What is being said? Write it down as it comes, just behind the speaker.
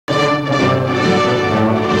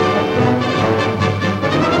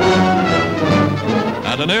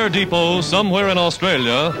air depot somewhere in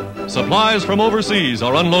Australia, supplies from overseas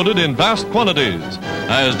are unloaded in vast quantities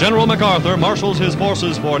as General MacArthur marshals his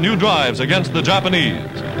forces for new drives against the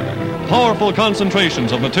Japanese. Powerful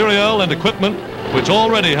concentrations of material and equipment which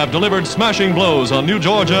already have delivered smashing blows on New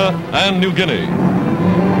Georgia and New Guinea.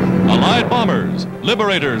 Allied bombers,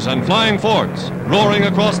 liberators, and flying forts roaring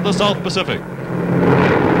across the South Pacific.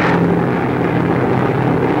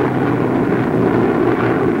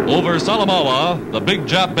 Over Salamaua, the big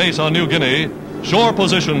Jap base on New Guinea, shore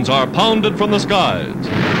positions are pounded from the skies.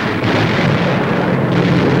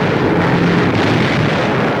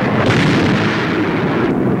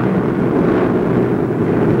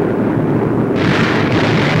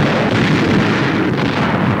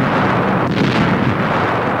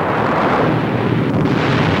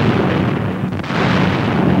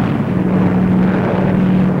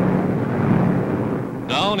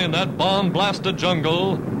 Down in that bomb-blasted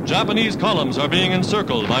jungle, Japanese columns are being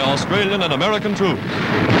encircled by Australian and American troops.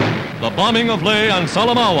 The bombing of Lae and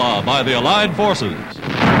Salamaua by the Allied forces.